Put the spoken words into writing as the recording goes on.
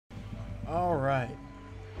Alright,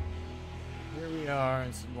 here we are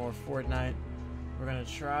in some more Fortnite. We're gonna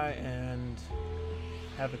try and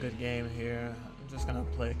have a good game here. I'm just gonna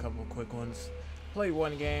play a couple quick ones. Play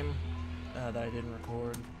one game that I didn't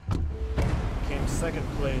record. Came second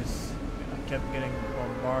place. I kept getting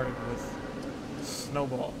bombarded with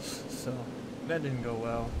snowballs, so that didn't go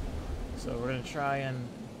well. So we're gonna try and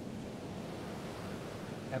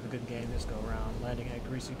have a good game this go around. Landing at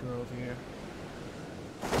Greasy Grove here.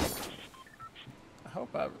 I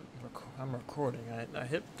hope I'm recording. I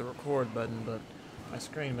hit the record button, but my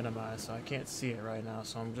screen minimized, so I can't see it right now.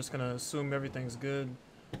 So I'm just gonna assume everything's good.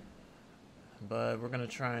 But we're gonna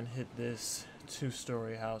try and hit this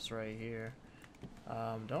two-story house right here.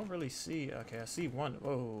 Don't really see. Okay, I see one.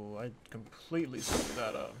 Whoa! I completely screwed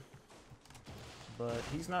that up. But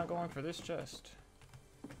he's not going for this chest.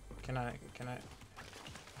 Can I?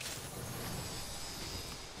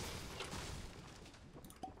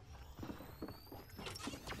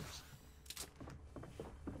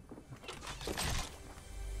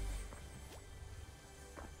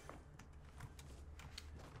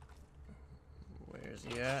 Where's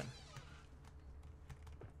he at?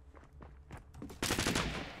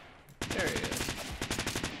 There he is.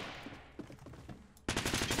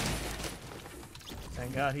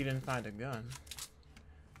 Thank God he didn't find a gun,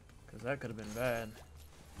 because that could have been bad.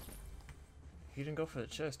 He didn't go for the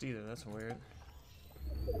chest either. That's weird.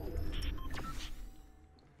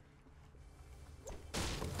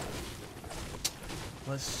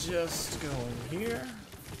 Let's just go in here.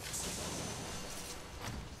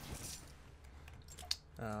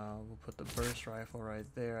 We'll put the burst rifle right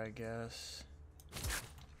there, I guess.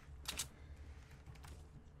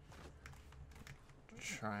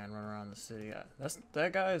 Try and run around the city.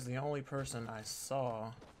 That guy is the only person I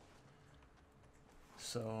saw.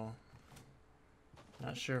 So,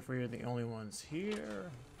 not sure if we are the only ones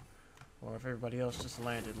here, or if everybody else just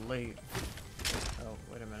landed late. Oh,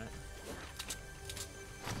 wait a minute.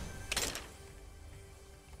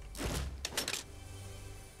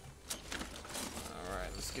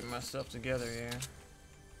 Alright, let's get myself together here.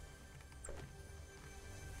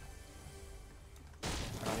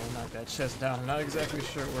 I will knock that chest down. I'm not exactly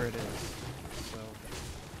sure where it is, so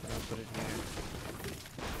I'll put it here.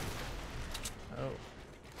 Oh.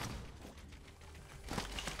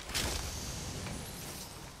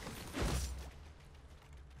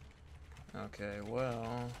 Okay,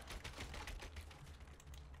 well,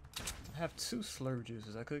 I have 2 slurp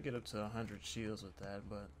juices. I could get up to 100 shields with that,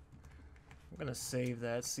 but I'm gonna save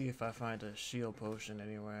that, see if I find a shield potion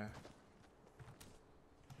anywhere.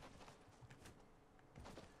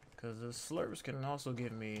 Because the slurps can also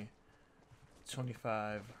give me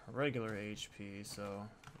 25 regular HP, so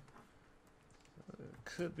it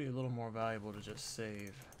could be a little more valuable to just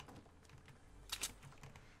save.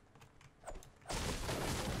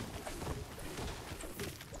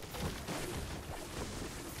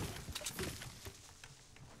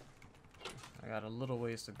 I got a little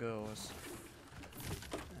ways to go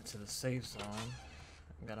to the safe zone.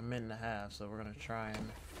 I got a minute and a half, so we're gonna try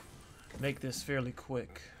and make this fairly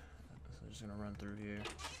quick. So I'm just gonna run through here.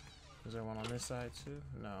 Is there one on this side too?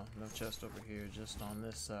 No, no chest over here, just on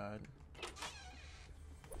this side.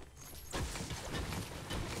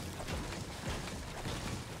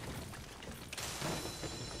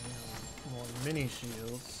 More mini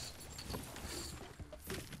shields.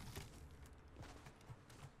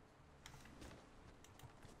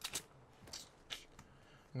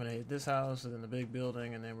 I'm gonna hit this house and then the big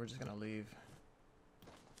building, and then we're just gonna leave.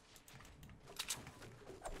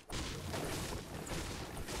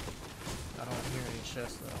 I don't hear any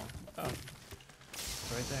chests though. Oh,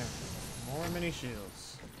 it's right there. More mini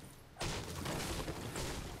shields.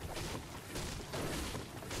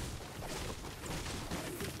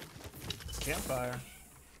 Campfire.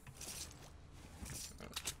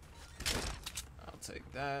 I'll take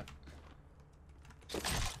that.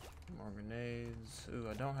 More grenades. Ooh,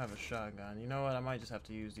 I don't have a shotgun. You know what? I might just have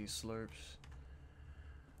to use these slurps.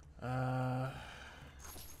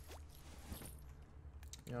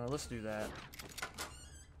 You know, let's do that.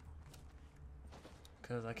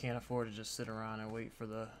 Because I can't afford to just sit around and wait for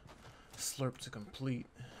the slurp to complete.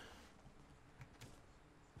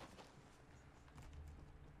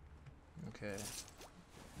 Okay.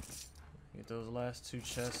 Get those last 2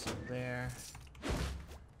 chests up there.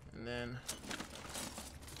 And then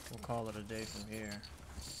we'll call it a day from here.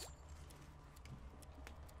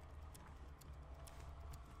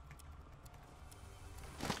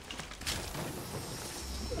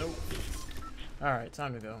 Nope. Alright,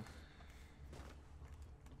 time to go.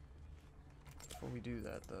 Before we do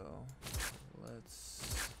that though,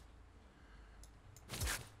 let's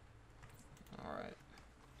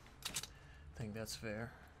that's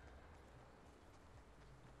fair.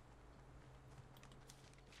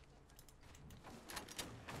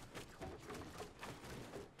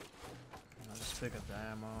 I'll just pick up the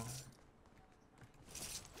ammo.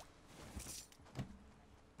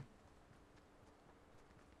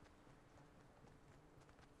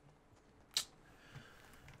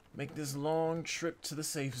 Make this long trip to the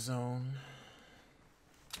safe zone.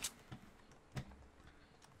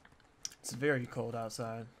 It's very cold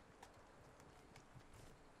outside.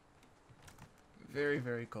 Very,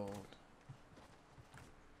 very cold.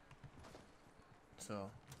 So,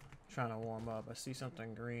 trying to warm up. I see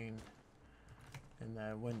something green in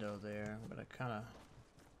that window there. I'm gonna kind of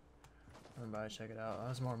run by, check it out. Oh,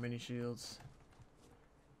 there's more mini shields.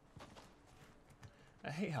 I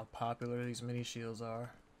hate how popular these mini shields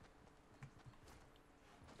are.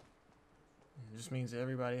 It just means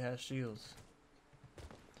everybody has shields.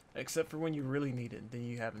 Except for when you really need it, then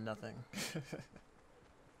you have nothing.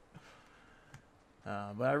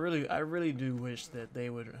 But I really do wish that they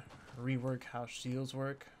would rework how shields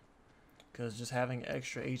work, because just having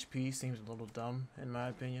extra HP seems a little dumb in my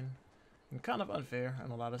opinion, and kind of unfair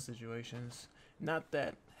in a lot of situations. Not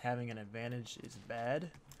that having an advantage is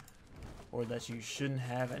bad, or that you shouldn't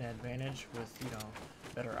have an advantage with, you know,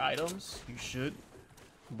 better items. You should.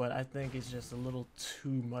 But I think it's just a little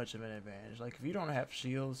too much of an advantage. Like, if you don't have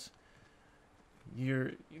shields,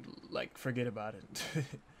 you like, forget about it.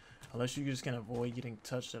 Unless you just can avoid getting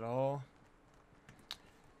touched at all.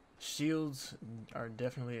 Shields are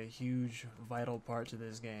definitely a huge, vital part to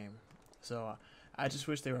this game. So I just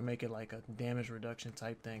wish they would make it like a damage reduction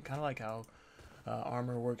type thing. Kind of like how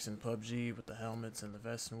armor works in PUBG with the helmets and the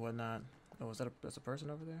vests and whatnot. Oh, is that that's a person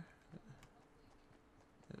over there?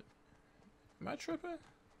 Am I tripping?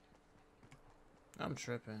 I'm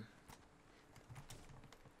tripping.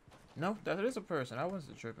 No, that is a person. I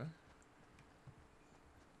wasn't tripping.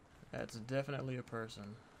 That's definitely a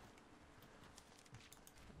person.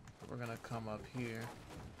 We're gonna come up here.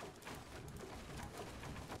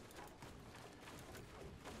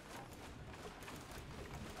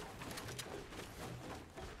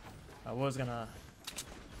 I was gonna...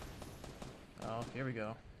 Oh, here we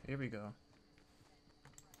go. Here we go.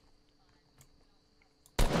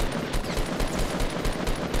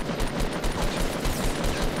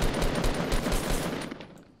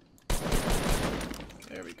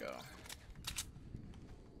 There we go.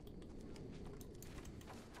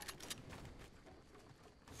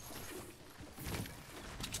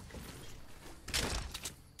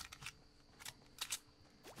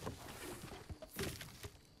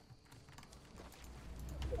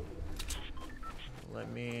 Let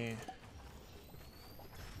me...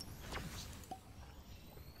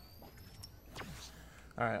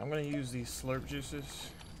 Alright, I'm gonna use these slurp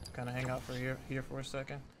juices. Kind of hang out for here for a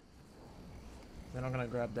second. Then I'm gonna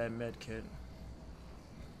grab that med kit.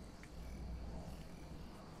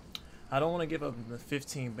 I don't want to give up the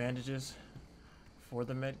 15 bandages for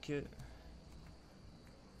the med kit.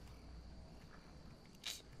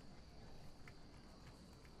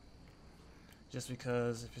 Just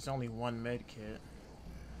because if it's only one med kit,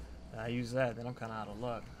 and I use that, then I'm kind of out of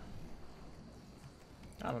luck.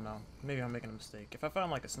 I don't know. Maybe I'm making a mistake. If I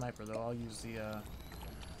find like a sniper though, I'll use the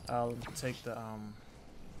I'll take the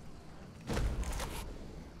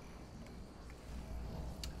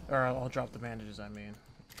or I'll drop the bandages, I mean.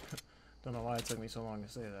 Don't know why it took me so long to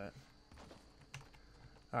say that.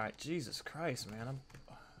 Alright, Jesus Christ, man. I'm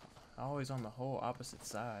always on the whole opposite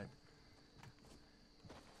side.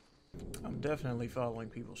 I'm definitely following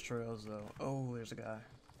people's trails, though. Oh, there's a guy.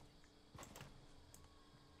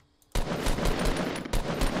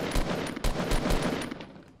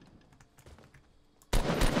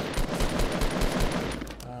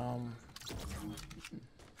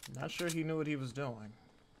 Not sure he knew what he was doing.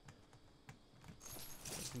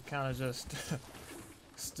 He kind of just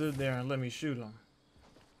stood there and let me shoot him.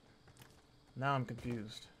 Now I'm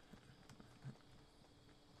confused.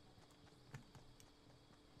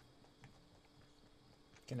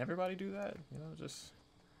 Can everybody do that? You know, just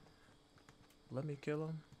let me kill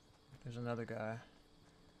him. There's another guy.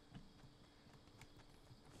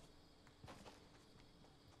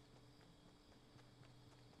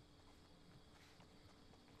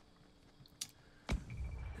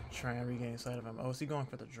 Try and regain sight of him. Oh, is he going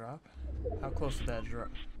for the drop? How close to that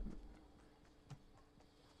drop?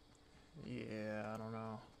 Yeah, I don't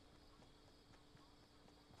know.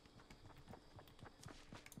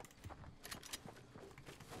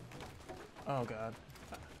 Oh god.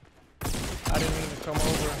 I didn't mean to come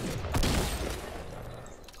over.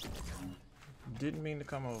 Didn't mean to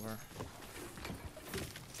come over.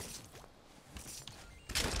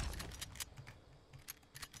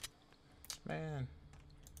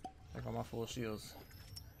 my full shields.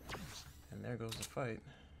 And there goes the fight.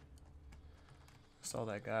 Saw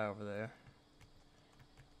that guy over there.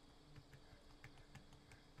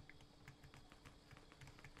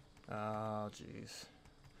 Oh, jeez.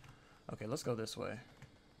 Okay, let's go this way.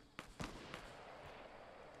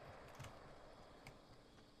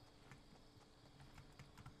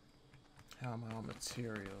 How am I on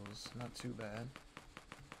materials? Not too bad.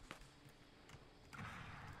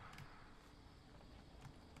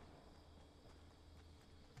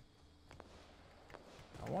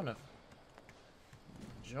 I want to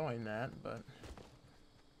join that, but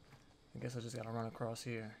I guess I just gotta run across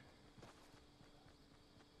here.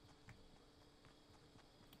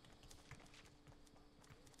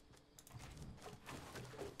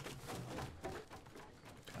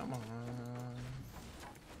 Come on.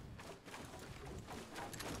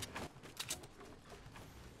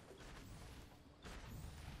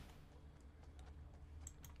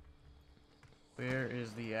 Where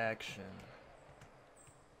is the action?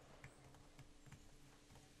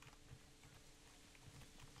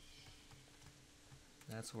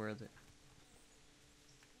 That's where the...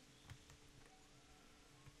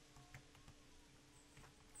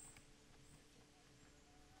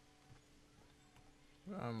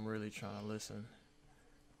 I'm really trying to listen.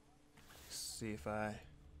 See if I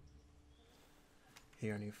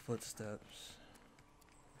hear any footsteps.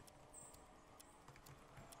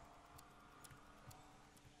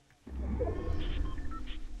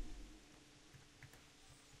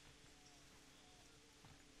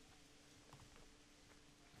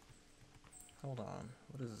 Hold on,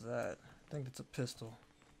 what is that? I think it's a pistol.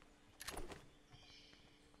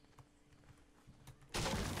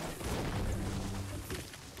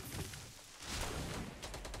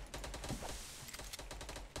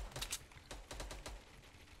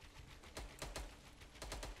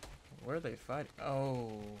 Where are they fighting?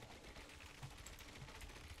 Oh.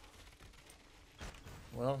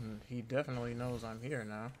 Well, he definitely knows I'm here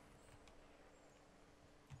now.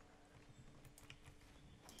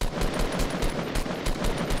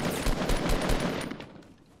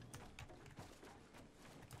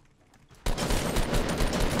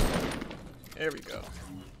 There we go.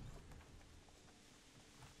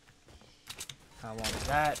 I want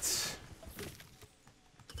that.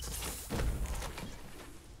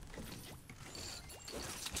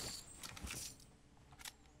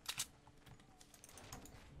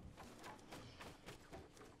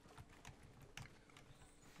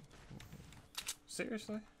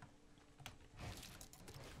 Seriously?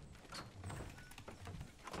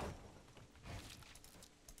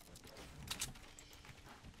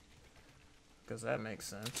 Because that makes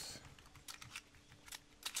sense.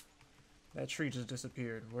 That tree just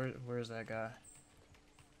disappeared. Where's that guy?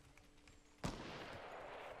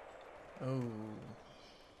 Oh.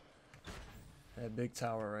 That big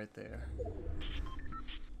tower right there.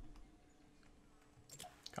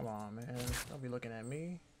 Come on, man. Don't be looking at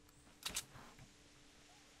me.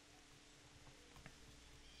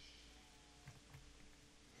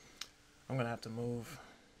 I'm gonna have to move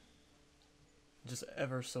just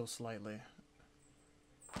ever so slightly.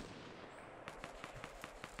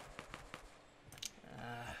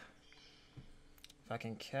 If I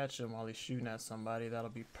can catch him while he's shooting at somebody, that'll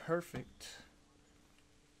be perfect.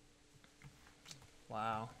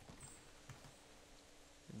 Wow.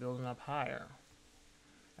 You're building up higher.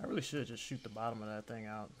 I really should just shoot the bottom of that thing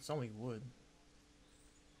out. It's only wood.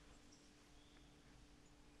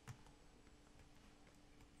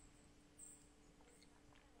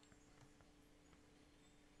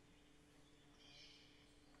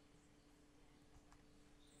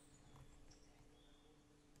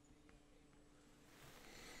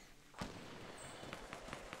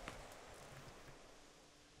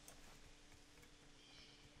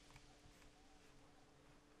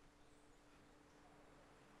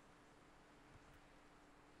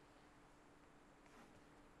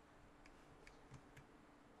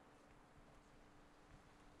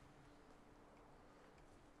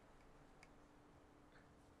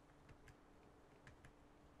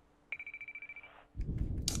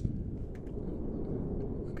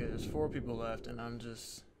 There's 4 people left, and I'm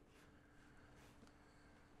just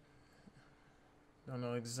don't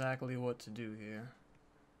know exactly what to do here.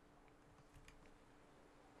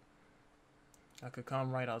 I could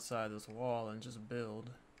come right outside this wall and just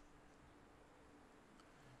build.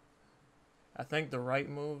 I think the right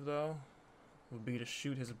move, though, would be to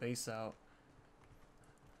shoot his base out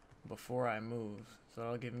before I move, so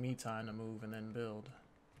that'll give me time to move and then build.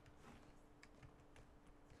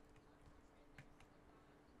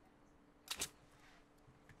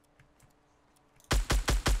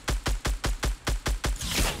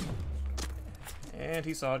 And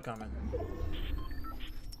he saw it coming.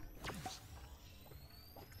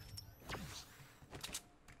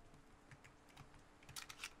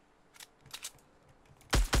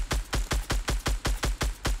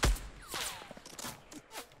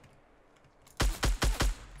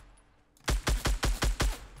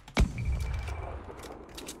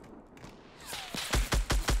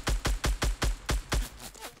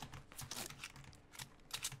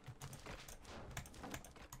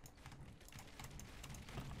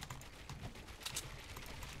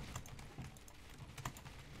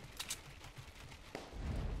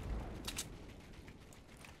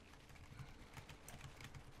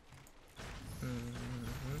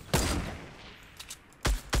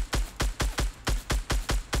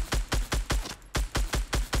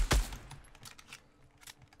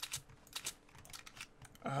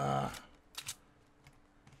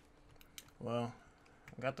 Well,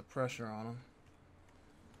 I got the pressure on him.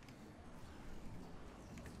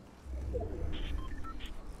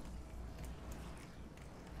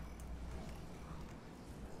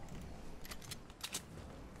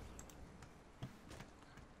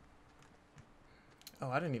 Oh,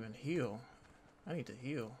 I didn't even heal. I need to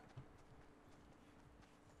heal.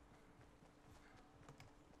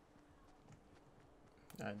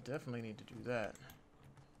 I definitely need to do that.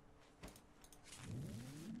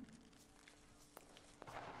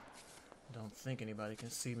 Don't think anybody can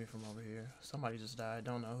see me from over here. Somebody just died,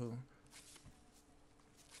 don't know who.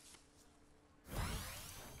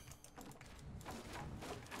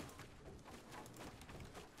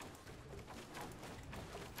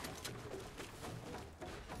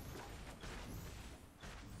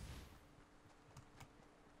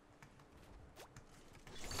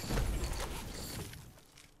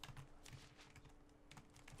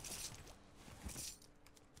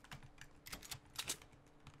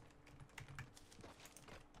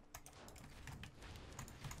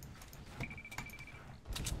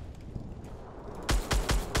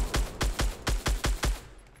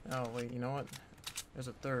 Oh, wait, you know what? There's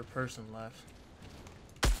a third person left.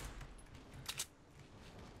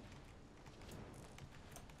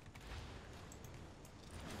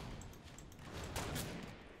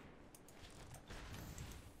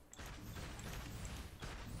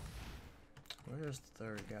 Where's the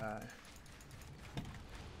third guy?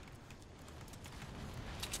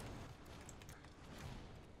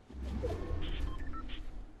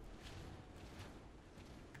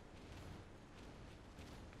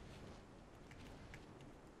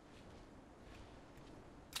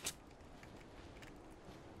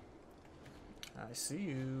 I see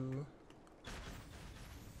you.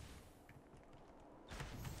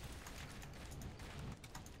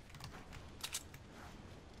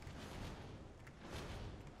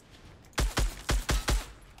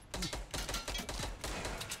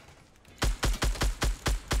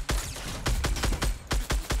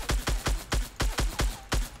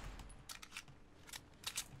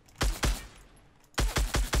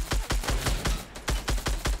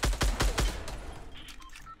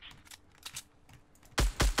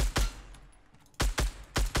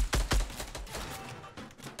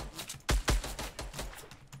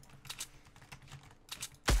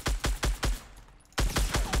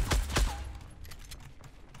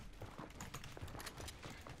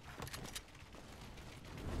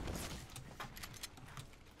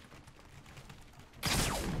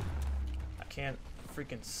 Can't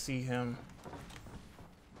freaking see him.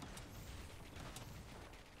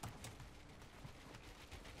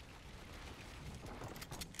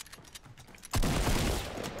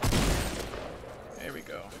 There we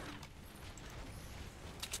go.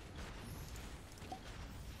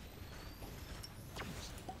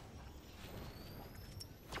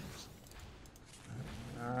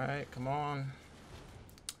 All right, come on.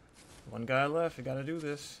 One guy left. You gotta do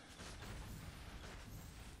this.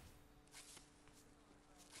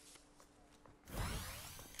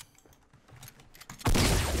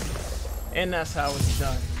 And that's how it's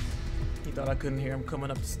done. He thought I couldn't hear him coming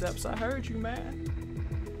up the steps. I heard you, man.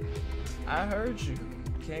 I heard you.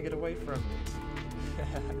 Can't get away from me.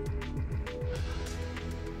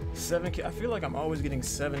 7 kill. I feel like I'm always getting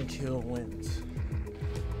 7 kill wins.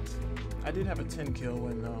 I did have a 10 kill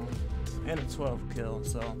win though, and a 12 kill.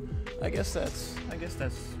 So I guess that's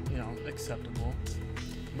you know, acceptable.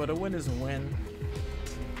 But a win is a win.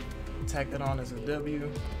 Tack that on as a W.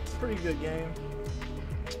 Pretty good game.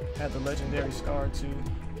 Had the legendary scar too.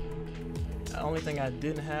 The only thing I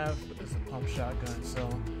didn't have is a pump shotgun. So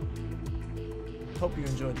hope you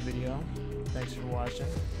enjoyed the video. Thanks for watching.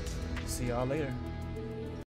 See y'all later.